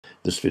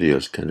This video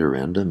is kind of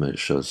random. It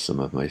shows some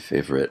of my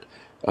favorite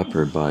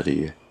upper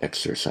body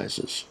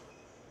exercises.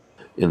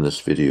 In this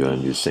video,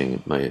 I'm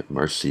using my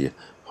Marcy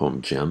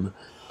home gym.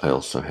 I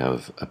also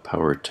have a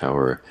power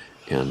tower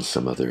and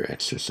some other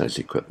exercise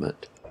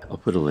equipment. I'll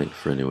put a link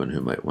for anyone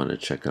who might want to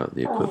check out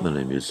the equipment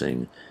I'm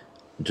using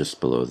just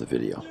below the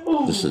video.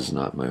 This is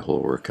not my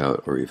whole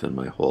workout or even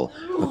my whole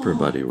upper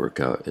body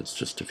workout. It's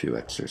just a few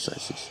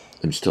exercises.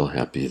 I'm still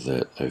happy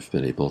that I've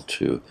been able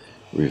to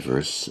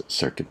reverse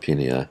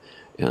sarcopenia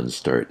and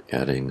start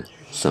adding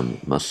some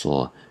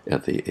muscle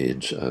at the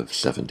age of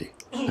 70.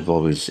 I've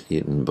always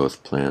eaten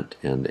both plant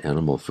and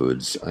animal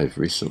foods. I've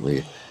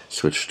recently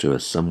switched to a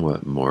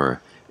somewhat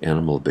more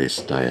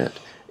animal-based diet,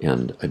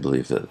 and I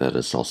believe that that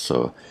is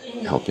also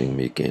helping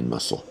me gain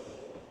muscle.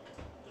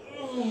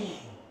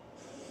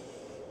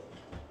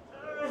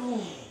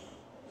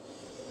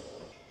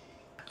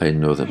 I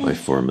know that my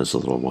form is a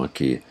little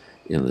wonky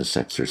in this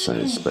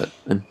exercise, but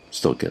I'm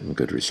still getting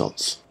good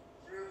results.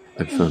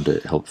 I've found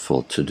it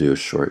helpful to do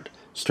short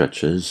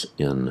stretches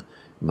in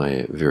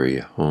my very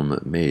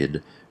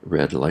homemade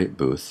red light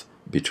booth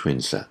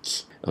between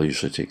sets. I'll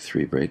usually take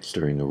 3 breaks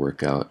during a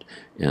workout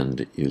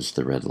and use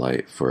the red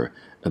light for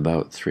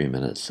about 3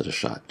 minutes at a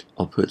shot.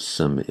 I'll put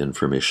some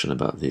information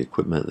about the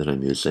equipment that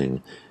I'm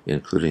using,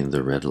 including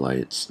the red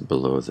lights,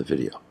 below the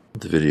video.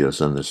 The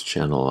videos on this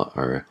channel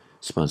are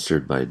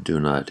sponsored by Do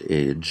Not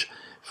Age.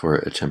 For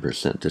a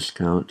 10%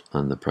 discount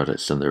on the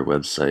products on their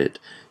website,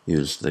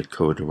 use the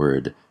code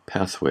word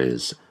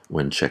PATHWAYS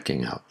when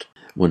checking out.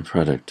 One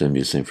product I'm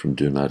using from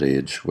Do Not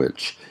Age,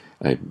 which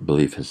I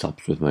believe has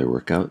helped with my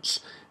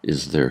workouts,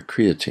 is their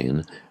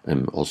creatine.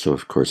 I'm also,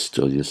 of course,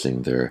 still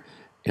using their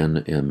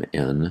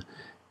NMN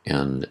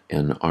and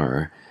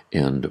NR,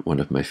 and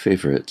one of my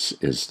favorites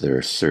is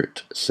their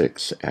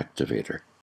CERT6 activator.